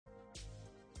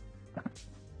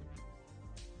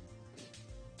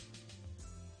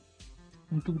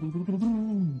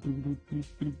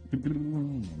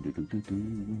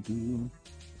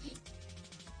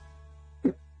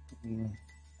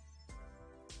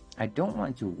I don't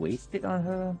want to waste it on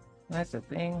her. That's the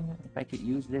thing. If I could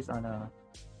use this on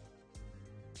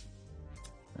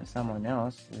someone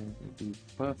else, it would be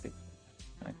perfect.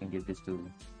 I can give this to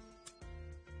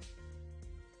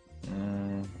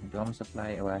dome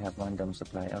supply. Oh, I have one dome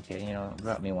supply. Okay, you know,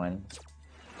 drop me one.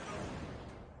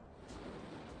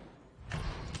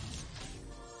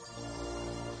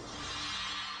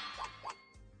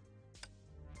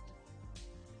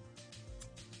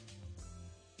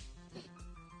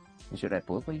 Should I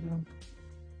pull for you?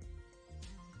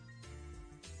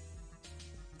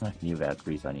 New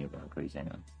Valkyries on new Valkyries, I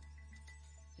know.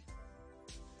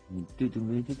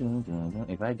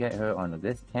 If I get her on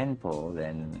this 10 pull,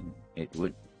 then it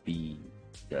would be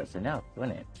just enough,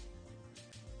 wouldn't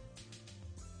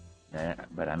it?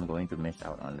 But I'm going to miss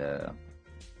out on the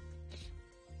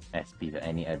SP,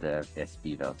 any other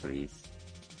SP Valkyries.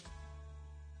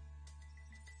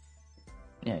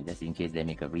 Yeah, just in case they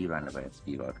make a rerun of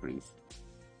SP Valkyries.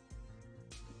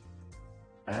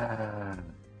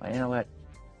 You know what?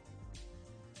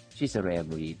 She's a rare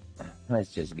breed.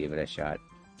 Let's just give it a shot.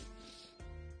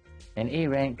 An A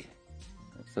rank,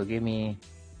 so give me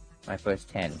my first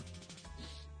 10.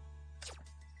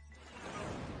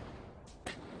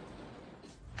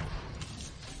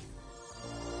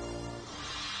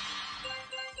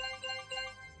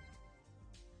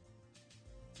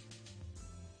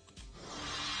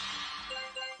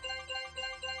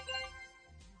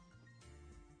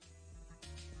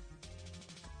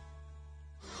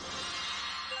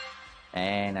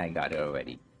 And I got it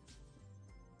already.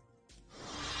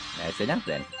 That's enough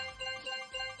then.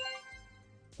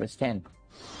 First 10.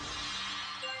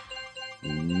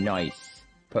 Nice.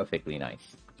 Perfectly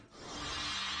nice.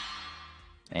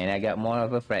 And I got more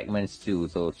of her fragments too,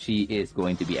 so she is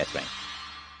going to be S rank.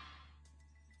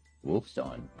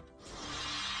 Wolfstone.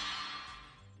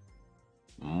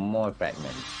 More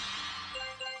fragments.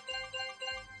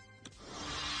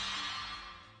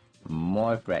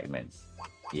 More fragments.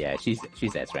 Yeah, she's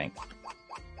S rank.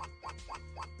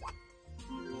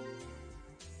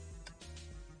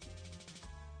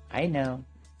 I know.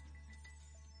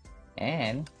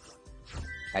 And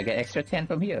I get extra 10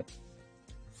 from here.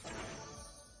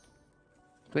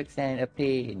 Quicksand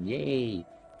obtained. Yay!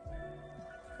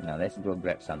 Now let's go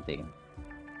grab something.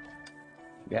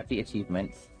 Grab the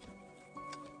achievements.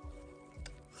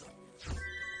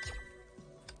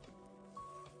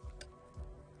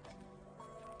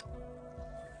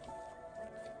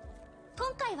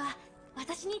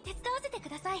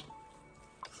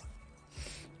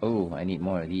 Oh, I need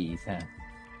more of these, huh?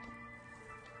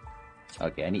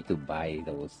 Okay, I need to buy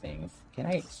those things. Can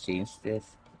I exchange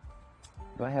this?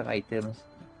 Do I have items?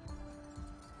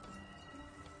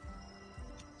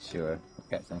 Sure,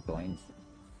 got some coins.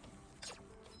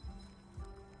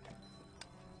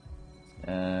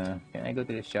 Can I go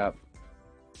to the shop?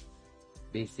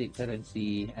 Basic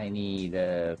currency, I need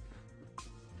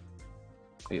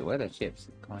wait, what are the chips?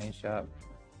 Coin shop?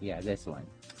 Yeah, this one.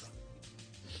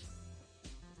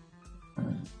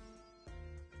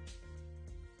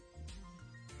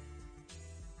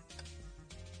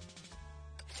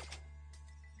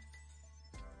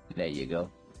 There you go.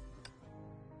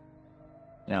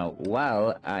 Now,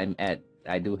 while I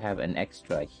do have an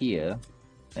extra here.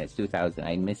 That's 2,000.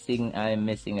 I'm missing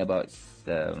about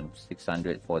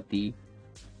 640.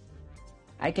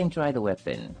 I can try the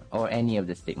weapon or any of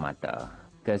the stigmata,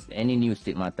 because any new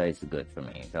stigmata is good for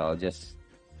me. So I'll just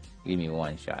give me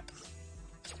one shot.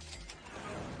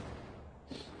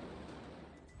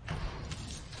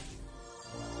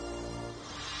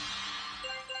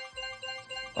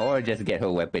 Or just get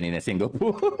her weapon in a single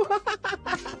pool.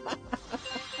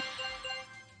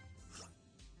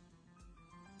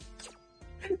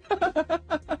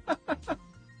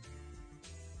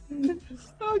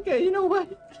 Okay, you know what?